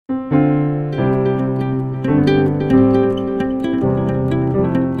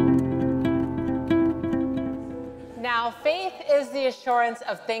assurance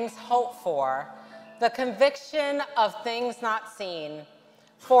of things hoped for, the conviction of things not seen.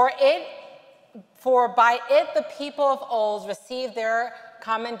 For by it the people of old received their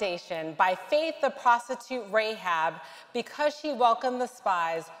commendation. By faith the prostitute Rahab, because she welcomed the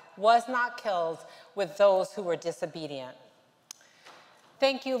spies, was not killed with those who were disobedient.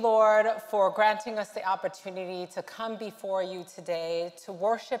 Thank you, Lord, for granting us the opportunity to come before you today, to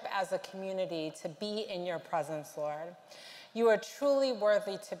worship as a community, to be in your presence, Lord. You are truly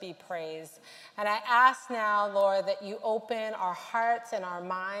worthy to be praised. And I ask now, Lord, that you open our hearts and our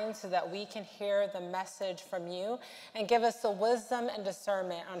minds so that we can hear the message from you and give us the wisdom and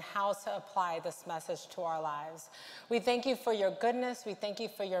discernment on how to apply this message to our lives. We thank you for your goodness. We thank you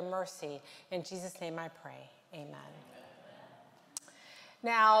for your mercy. In Jesus' name I pray, amen.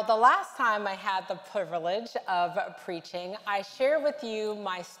 Now, the last time I had the privilege of preaching, I shared with you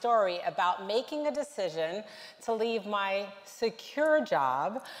my story about making a decision to leave my secure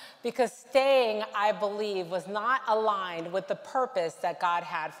job because staying, I believe, was not aligned with the purpose that God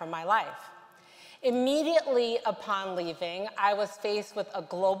had for my life. Immediately upon leaving, I was faced with a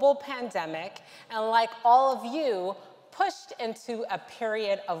global pandemic and, like all of you, pushed into a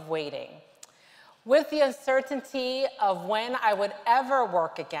period of waiting. With the uncertainty of when I would ever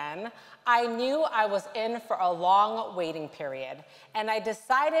work again, I knew I was in for a long waiting period, and I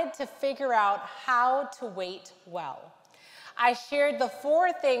decided to figure out how to wait well. I shared the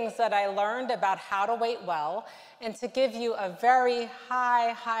 4 things that I learned about how to wait well, and to give you a very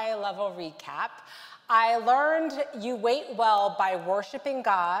high-level recap, I learned you wait well by worshiping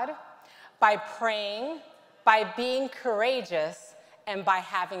God, by praying, by being courageous, and by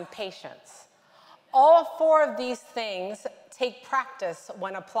having patience. All 4 of these things take practice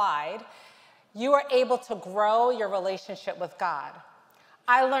when applied. You are able to grow your relationship with God.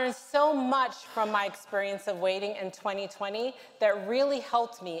 I learned so much from my experience of waiting in 2020 that really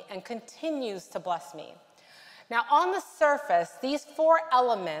helped me and continues to bless me. Now, on the surface, these 4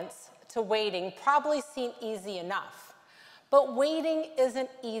 elements to waiting probably seem easy enough, but waiting isn't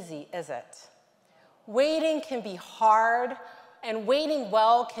easy, is it? Waiting can be hard, and waiting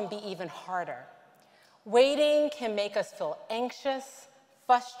well can be even harder. Waiting can make us feel anxious,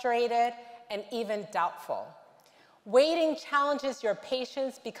 frustrated, and even doubtful. Waiting challenges your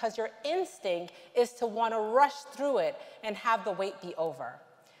patience because your instinct is to want to rush through it and have the wait be over.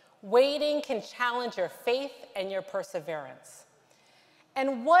 Waiting can challenge your faith and your perseverance.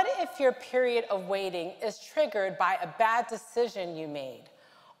 And what if your period of waiting is triggered by a bad decision you made,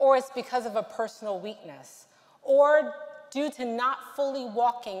 or it's because of a personal weakness, or due to not fully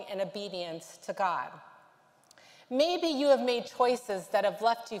walking in obedience to God? Maybe you have made choices that have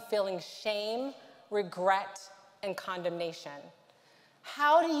left you feeling shame, regret, and condemnation.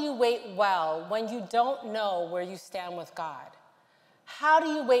 How do you wait well when you don't know where you stand with God? How do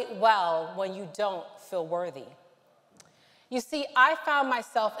you wait well when you don't feel worthy? You see, I found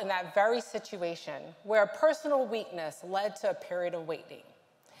myself in that very situation where personal weakness led to a period of waiting.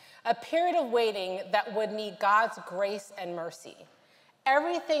 A period of waiting that would need God's grace and mercy.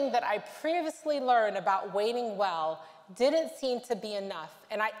 Everything that I previously learned about waiting well didn't seem to be enough,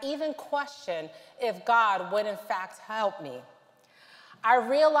 and I even questioned if God would in fact help me. I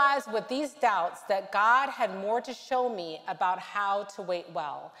realized with these doubts that God had more to show me about how to wait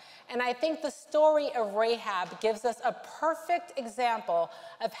well. And I think the story of Rahab gives us a perfect example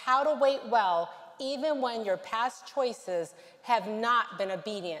of how to wait well even when your past choices have not been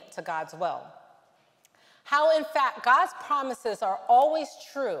obedient to God's will. How, in fact, God's promises are always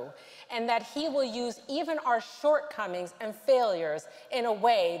true, and that he will use even our shortcomings and failures in a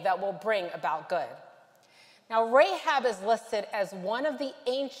way that will bring about good. Now, Rahab is listed as one of the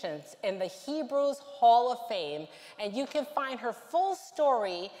ancients in the Hebrews Hall of Fame, and you can find her full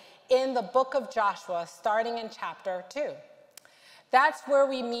story in the book of Joshua, starting in chapter 2. That's where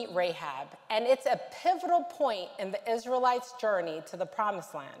we meet Rahab, and it's a pivotal point in the Israelites' journey to the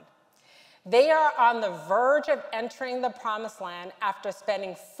Promised Land. They are on the verge of entering the Promised Land after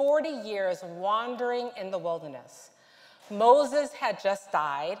spending 40 years wandering in the wilderness. Moses had just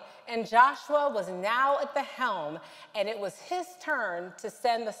died, and Joshua was now at the helm, and it was his turn to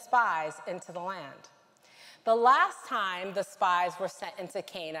send the spies into the land. The last time the spies were sent into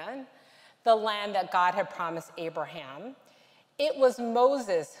Canaan, the land that God had promised Abraham, it was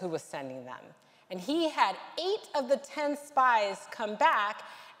Moses who was sending them. And he had 8 of the 10 spies come back,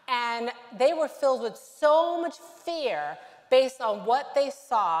 and they were filled with so much fear based on what they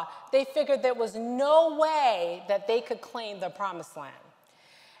saw, they figured there was no way that they could claim the Promised Land.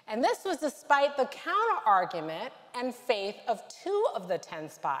 And this was despite the counter-argument and faith of 2 of the 10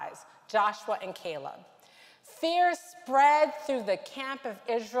 spies, Joshua and Caleb. Fear spread through the camp of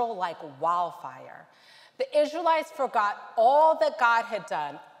Israel like wildfire. The Israelites forgot all that God had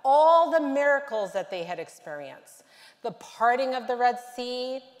done, all the miracles that they had experienced, the parting of the Red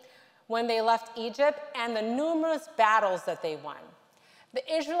Sea when they left Egypt, and the numerous battles that they won.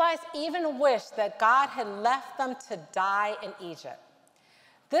 The Israelites even wished that God had left them to die in Egypt.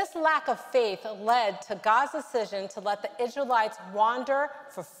 This lack of faith led to God's decision to let the Israelites wander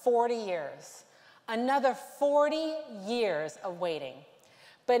for 40 years, another 40 years of waiting.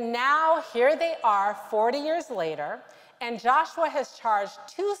 But now here they are 40 years later, and Joshua has charged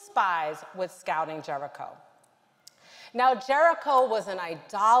 2 spies with scouting Jericho. Now Jericho was an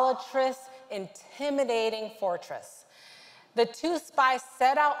idolatrous, intimidating fortress. The 2 spies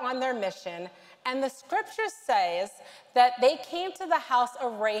set out on their mission, and the scripture says that they came to the house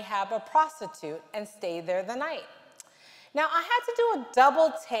of Rahab, a prostitute, and stayed there the night. Now, I had to do a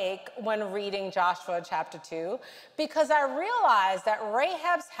double take when reading Joshua chapter 2 because I realized that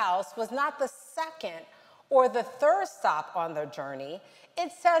Rahab's house was not the second or the third stop on their journey.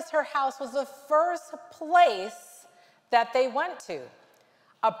 It says her house was the first place that they went to.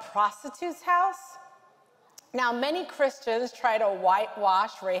 A prostitute's house? Now, many Christians try to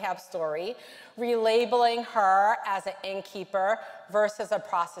whitewash Rahab's story, relabeling her as an innkeeper versus a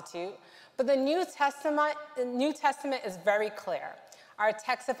prostitute. But the New Testament is very clear. Our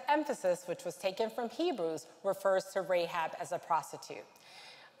text of emphasis, which was taken from Hebrews, refers to Rahab as a prostitute.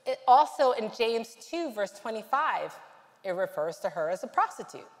 It also, in James 2, verse 25, it refers to her as a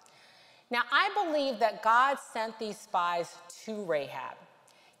prostitute. Now, I believe that God sent these spies to Rahab.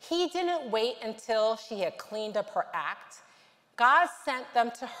 He didn't wait until she had cleaned up her act. God sent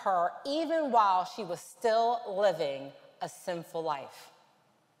them to her even while she was still living a sinful life.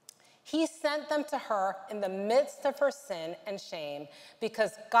 He sent them to her in the midst of her sin and shame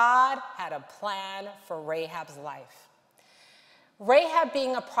because God had a plan for Rahab's life. Rahab,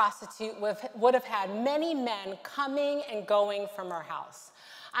 being a prostitute, would have had many men coming and going from her house.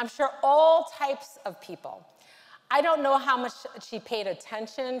 I'm sure all types of people. I don't know how much she paid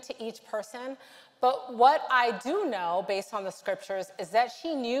attention to each person, but what I do know, based on the scriptures, is that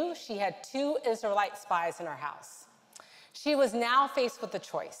she knew she had 2 Israelite spies in her house. She was now faced with a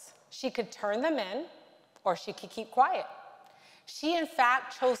choice. She could turn them in, or she could keep quiet. She, in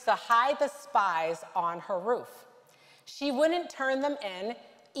fact, chose to hide the spies on her roof. She wouldn't turn them in,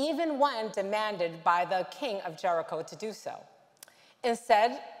 even when demanded by the king of Jericho to do so.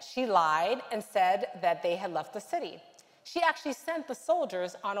 Instead, she lied and said that they had left the city. She actually sent the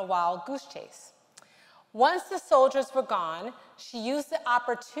soldiers on a wild goose chase. Once the soldiers were gone, she used the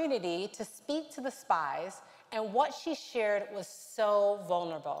opportunity to speak to the spies, and what she shared was so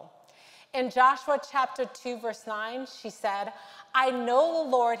vulnerable. In Joshua chapter 2, verse 9, she said, "I know the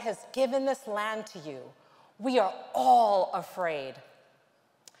Lord has given this land to you. We are all afraid.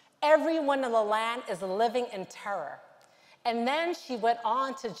 Everyone in the land is living in terror." And then she went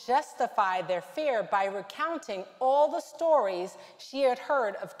on to justify their fear by recounting all the stories she had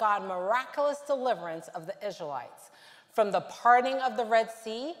heard of God's miraculous deliverance of the Israelites, from the parting of the Red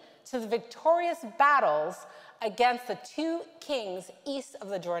Sea to the victorious battles against the 2 kings east of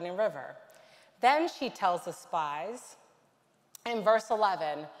the Jordan River. Then she tells the spies in verse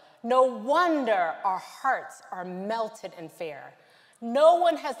 11, "No wonder our hearts are melted in fear. No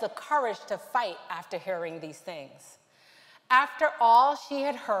one has the courage to fight after hearing these things." After all she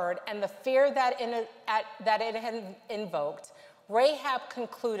had heard and the fear that it had invoked, Rahab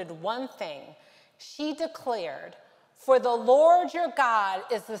concluded one thing. She declared, "For the Lord your God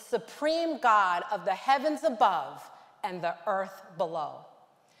is the supreme God of the heavens above and the earth below."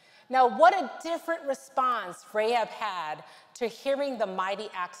 Now, what a different response Rahab had to hearing the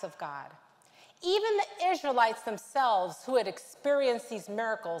mighty acts of God. Even the Israelites themselves, who had experienced these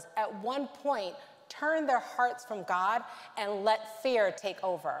miracles, at one point turned their hearts from God and let fear take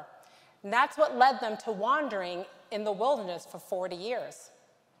over. And that's what led them to wandering in the wilderness for 40 years.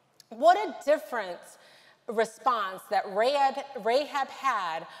 What a different response that Rahab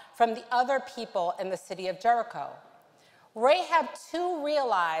had from the other people in the city of Jericho. Rahab too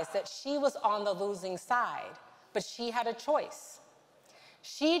realized that she was on the losing side, but she had a choice.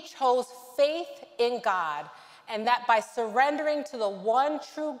 She chose faith in God, and that by surrendering to the one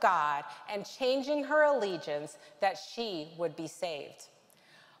true God and changing her allegiance, that she would be saved.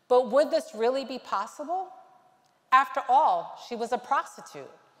 But would this really be possible? After all, she was a prostitute.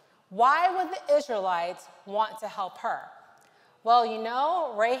 Why would the Israelites want to help her? Well, you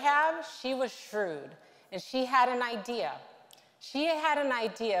know, Rahab, she was shrewd, and she had an idea. She had an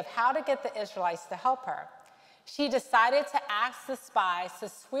idea of how to get the Israelites to help her. She decided to ask the spies to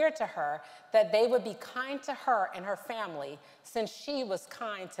swear to her that they would be kind to her and her family since she was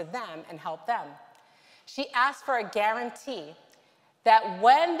kind to them and helped them. She asked for a guarantee that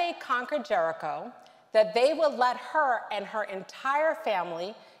when they conquered Jericho, that they would let her and her entire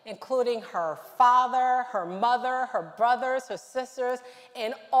family, including her father, her mother, her brothers, her sisters,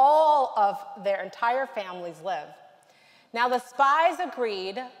 and all of their entire families live. Now the spies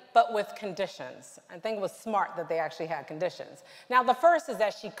agreed, but with conditions. I think it was smart that they actually had conditions. Now the first is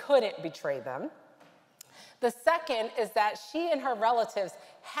that she couldn't betray them. The second is that she and her relatives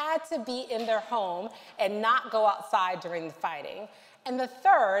had to be in their home and not go outside during the fighting. And the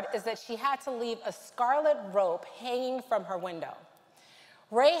third is that she had to leave a scarlet rope hanging from her window.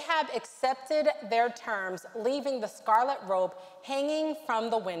 Rahab accepted their terms, leaving the scarlet rope hanging from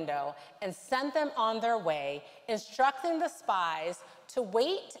the window, and sent them on their way, instructing the spies to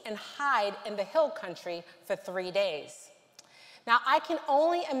wait and hide in the hill country for 3 days. Now, I can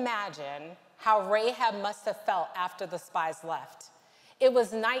only imagine how Rahab must have felt after the spies left. It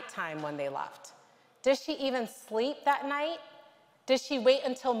was nighttime when they left. Did she even sleep that night? Did she wait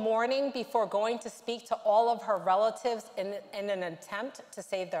until morning before going to speak to all of her relatives in an attempt to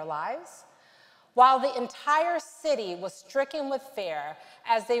save their lives? While the entire city was stricken with fear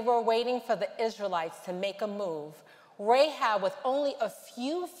as they were waiting for the Israelites to make a move, Rahab, with only a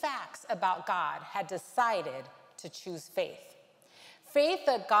few facts about God, had decided to choose faith. Faith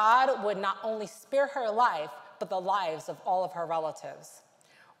that God would not only spare her life, but the lives of all of her relatives.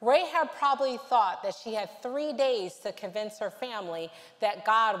 Rahab probably thought that she had 3 days to convince her family that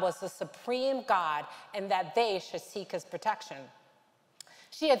God was the supreme God and that they should seek his protection.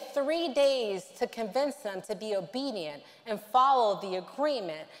 She had 3 days to convince them to be obedient and follow the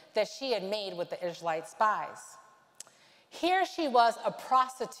agreement that she had made with the Israelite spies. Here she was, a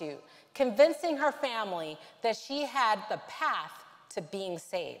prostitute, convincing her family that she had the path to being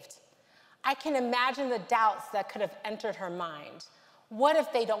saved. I can imagine the doubts that could have entered her mind. What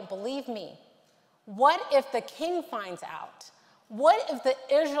if they don't believe me? What if the king finds out? What if the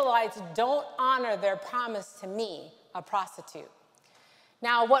Israelites don't honor their promise to me, a prostitute?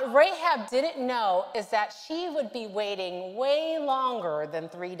 Now, what Rahab didn't know is that she would be waiting way longer than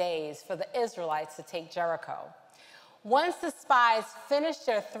 3 days for the Israelites to take Jericho. Once the spies finished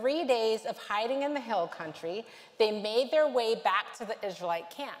their 3 days of hiding in the hill country, they made their way back to the Israelite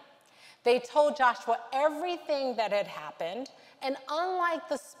camp. They told Joshua everything that had happened, and unlike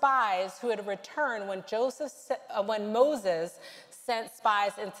the spies who had returned when Moses sent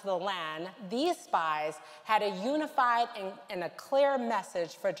spies into the land, these spies had a unified and a clear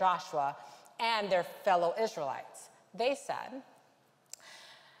message for Joshua and their fellow Israelites. They said,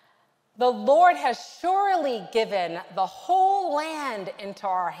 "The Lord has surely given the whole land into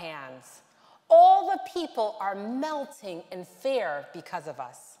our hands. All the people are melting in fear because of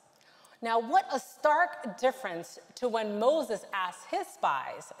us." Now, what a stark difference to when Moses asked his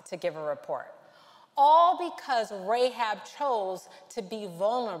spies to give a report. All because Rahab chose to be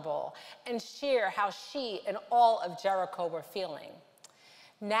vulnerable and share how she and all of Jericho were feeling.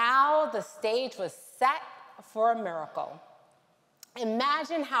 Now the stage was set for a miracle.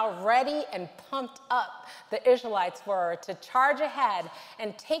 Imagine how ready and pumped up the Israelites were to charge ahead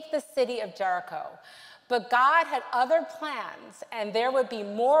and take the city of Jericho. But God had other plans, and there would be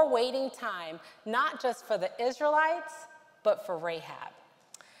more waiting time, not just for the Israelites, but for Rahab.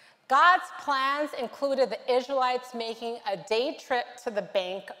 God's plans included the Israelites making a day trip to the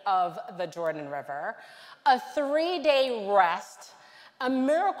bank of the Jordan River, a 3-day rest, a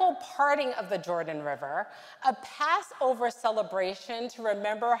miracle parting of the Jordan River, a Passover celebration to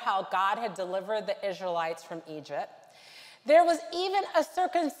remember how God had delivered the Israelites from Egypt. There was even a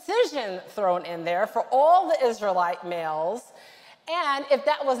circumcision thrown in there for all the Israelite males. And if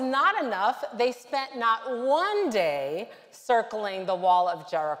that was not enough, they spent not 1 day circling the wall of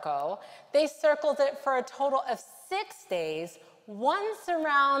Jericho. They circled it for a total of 6 days, once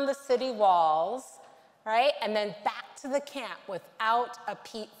around the city walls, right? And then back to the camp without a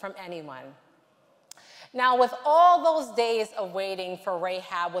peep from anyone. Now, with all those days of waiting for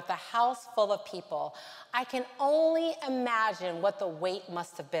Rahab with a house full of people, I can only imagine what the wait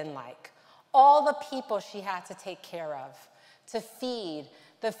must have been like. All the people she had to take care of, to feed,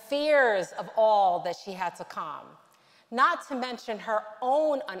 the fears of all that she had to calm, not to mention her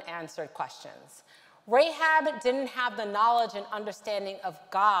own unanswered questions. Rahab didn't have the knowledge and understanding of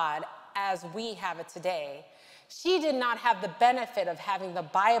God as we have it today. She did not have the benefit of having the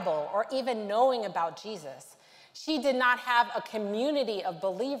Bible or even knowing about Jesus. She did not have a community of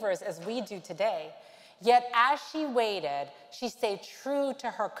believers as we do today. Yet as she waited, she stayed true to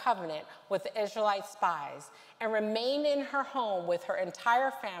her covenant with the Israelite spies and remained in her home with her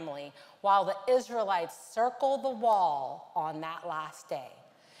entire family while the Israelites circled the wall on that last day.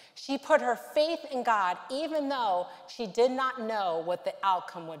 She put her faith in God even though she did not know what the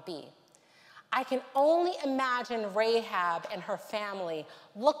outcome would be. I can only imagine Rahab and her family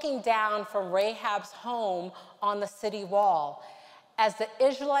looking down from Rahab's home on the city wall as the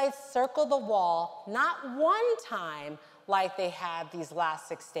Israelites circled the wall, not one time like they had these last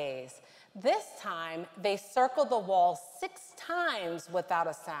 6 days. This time, they circled the wall 6 times without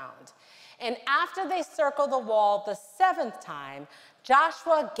a sound. And after they circled the wall the 7th time,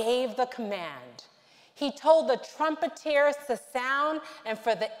 Joshua gave the command. He told the trumpeters to sound and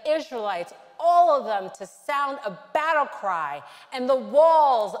for the Israelites, all of them, to sound a battle cry, and the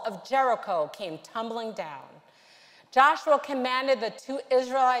walls of Jericho came tumbling down. Joshua commanded the 2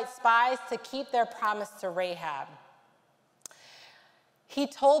 Israelite spies to keep their promise to Rahab. He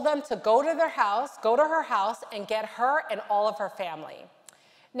told them to go to her house, and get her and all of her family.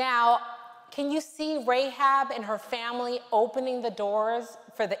 Now, can you see Rahab and her family opening the doors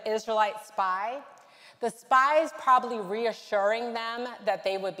for the Israelite spy? The spies probably reassuring them that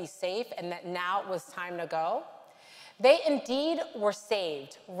they would be safe and that now it was time to go. They indeed were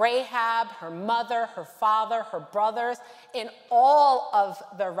saved. Rahab, her mother, her father, her brothers, and all of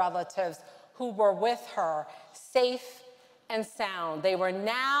their relatives who were with her, safe and sound. They were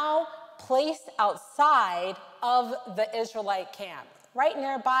now placed outside of the Israelite camp, right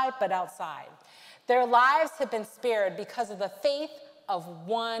nearby, but outside. Their lives had been spared because of the faith of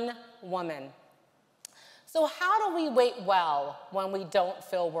one woman. So how do we wait well when we don't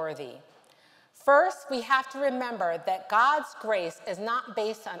feel worthy? First, we have to remember that God's grace is not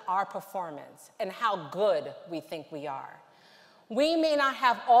based on our performance and how good we think we are. We may not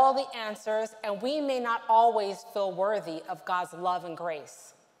have all the answers, and we may not always feel worthy of God's love and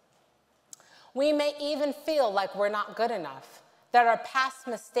grace. We may even feel like we're not good enough, that our past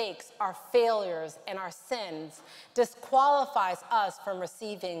mistakes, our failures, and our sins disqualifies us from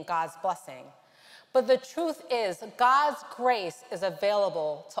receiving God's blessing. But the truth is, God's grace is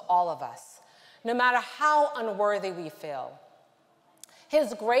available to all of us, no matter how unworthy we feel.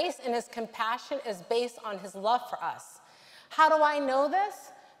 His grace and his compassion is based on his love for us. How do I know this?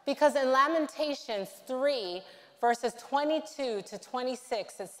 Because in Lamentations 3, verses 22 to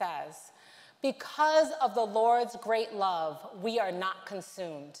 26, it says, "Because of the Lord's great love, we are not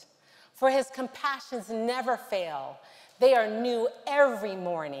consumed. For his compassions never fail. They are new every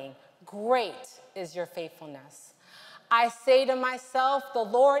morning. Great is your faithfulness. I say to myself, the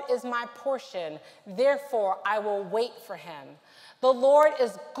Lord is my portion, therefore I will wait for him. The Lord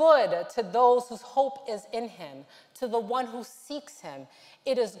is good to those whose hope is in him, to the one who seeks him.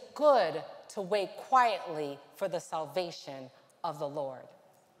 It is good to wait quietly for the salvation of the Lord."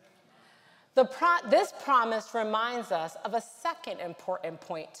 This promise reminds us of a second important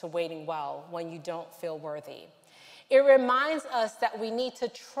point to waiting well when you don't feel worthy. It reminds us that we need to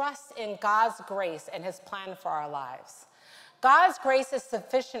trust in God's grace and his plan for our lives. God's grace is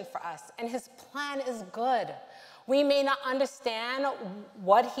sufficient for us, and his plan is good. We may not understand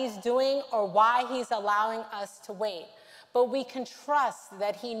what he's doing or why he's allowing us to wait, but we can trust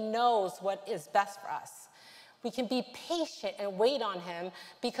that he knows what is best for us. We can be patient and wait on him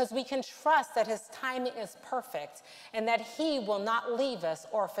because we can trust that his timing is perfect and that he will not leave us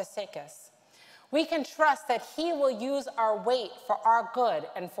or forsake us. We can trust that he will use our wait for our good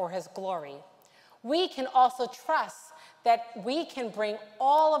and for his glory. We can also trust that we can bring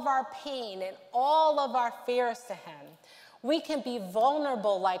all of our pain and all of our fears to him. We can be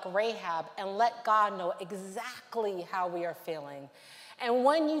vulnerable like Rahab and let God know exactly how we are feeling. And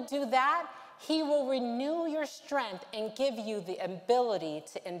when you do that, he will renew your strength and give you the ability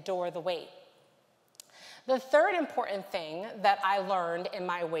to endure the wait. The third important thing that I learned in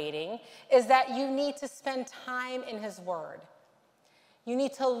my waiting is that you need to spend time in his word. You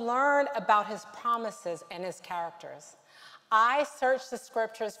need to learn about his promises and his characters. I searched the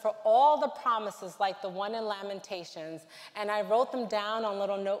scriptures for all the promises like the one in Lamentations, and I wrote them down on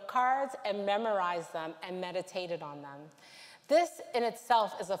little note cards and memorized them and meditated on them. This in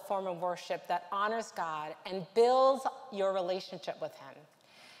itself is a form of worship that honors God and builds your relationship with him.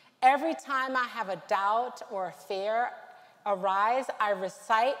 Every time I have a doubt or a fear arise, I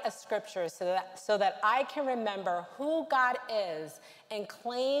recite a scripture so that I can remember who God is and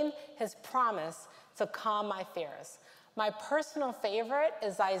claim his promise to calm my fears. My personal favorite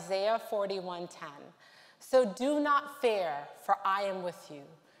is Isaiah 41:10. "So do not fear, for I am with you.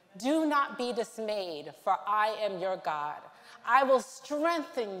 Do not be dismayed, for I am your God. I will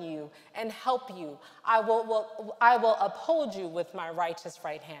strengthen you and help you. I will uphold you with my righteous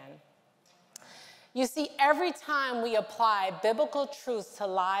right hand. You see, every time we apply biblical truths to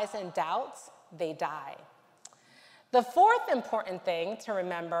lies and doubts, they die. The fourth important thing to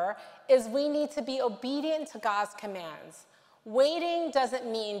remember is we need to be obedient to God's commands. Waiting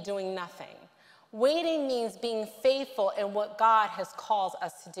doesn't mean doing nothing. Waiting means being faithful in what God has called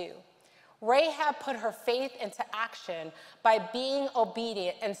us to do. Rahab put her faith into action by being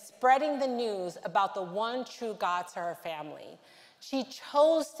obedient and spreading the news about the one true God to her family. She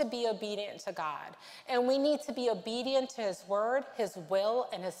chose to be obedient to God, and we need to be obedient to his word, his will,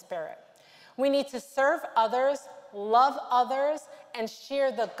 and his spirit. We need to serve others, love others, and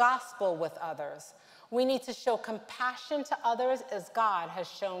share the gospel with others. We need to show compassion to others as God has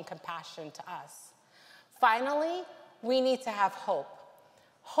shown compassion to us. Finally, we need to have hope.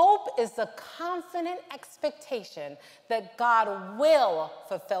 Hope is the confident expectation that God will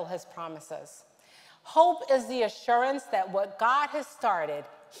fulfill his promises. Hope is the assurance that what God has started,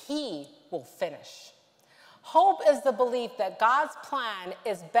 he will finish. Hope is the belief that God's plan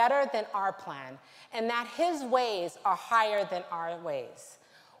is better than our plan and that his ways are higher than our ways.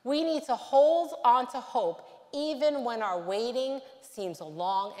 We need to hold on to hope even when our waiting seems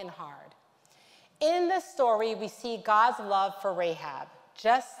long and hard. In this story, we see God's love for Rahab,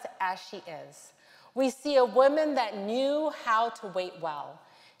 just as she is. We see a woman that knew how to wait well.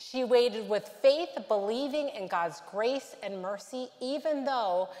 She waited with faith, believing in God's grace and mercy, even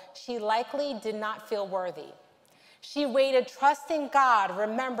though she likely did not feel worthy. She waited trusting God,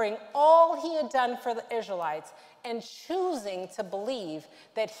 remembering all he had done for the Israelites, and choosing to believe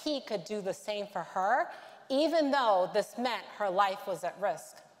that he could do the same for her, even though this meant her life was at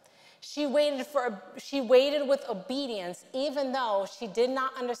risk. She waited with obedience, even though she did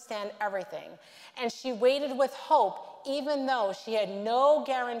not understand everything. And she waited with hope, even though she had no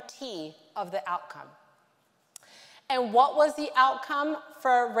guarantee of the outcome. And what was the outcome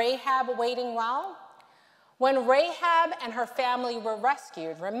for Rahab waiting well? When Rahab and her family were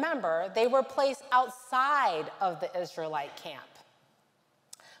rescued, remember, they were placed outside of the Israelite camp.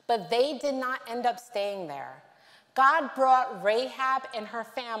 But they did not end up staying there. God brought Rahab and her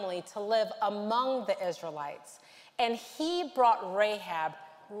family to live among the Israelites, and he brought Rahab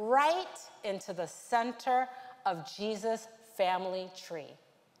right into the center of Jesus' family tree.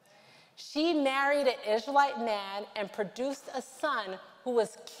 She married an Israelite man and produced a son who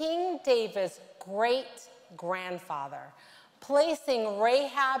was King David's great-grandfather, placing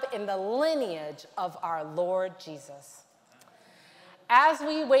Rahab in the lineage of our Lord Jesus. As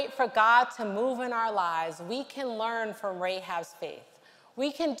we wait for God to move in our lives, we can learn from Rahab's faith.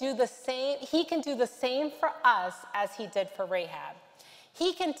 He can do the same for us as he did for Rahab.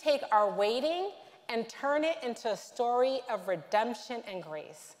 He can take our waiting and turn it into a story of redemption and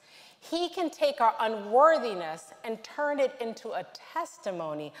grace. He can take our unworthiness and turn it into a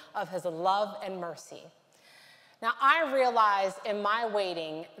testimony of his love and mercy. Now, I realized in my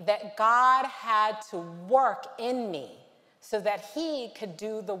waiting that God had to work in me so that he could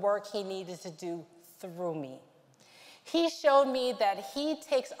do the work he needed to do through me. He showed me that he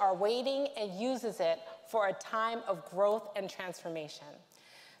takes our waiting and uses it for a time of growth and transformation.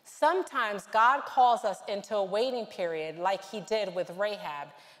 Sometimes God calls us into a waiting period like he did with Rahab,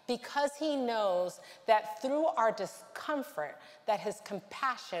 because he knows that through our discomfort that his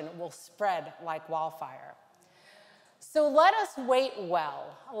compassion will spread like wildfire. So let us wait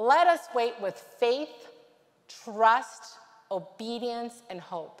well. Let us wait with faith, trust, obedience, and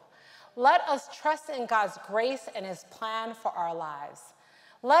hope. Let us trust in God's grace and his plan for our lives.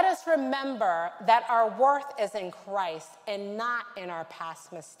 Let us remember that our worth is in Christ and not in our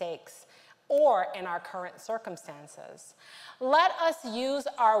past mistakes or in our current circumstances. Let us use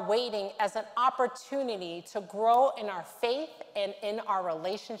our waiting as an opportunity to grow in our faith and in our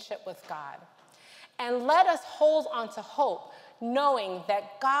relationship with God. And let us hold on to hope, knowing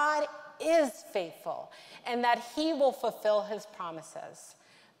that God is faithful and that he will fulfill his promises.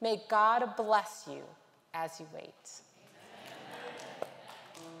 May God bless you as you wait.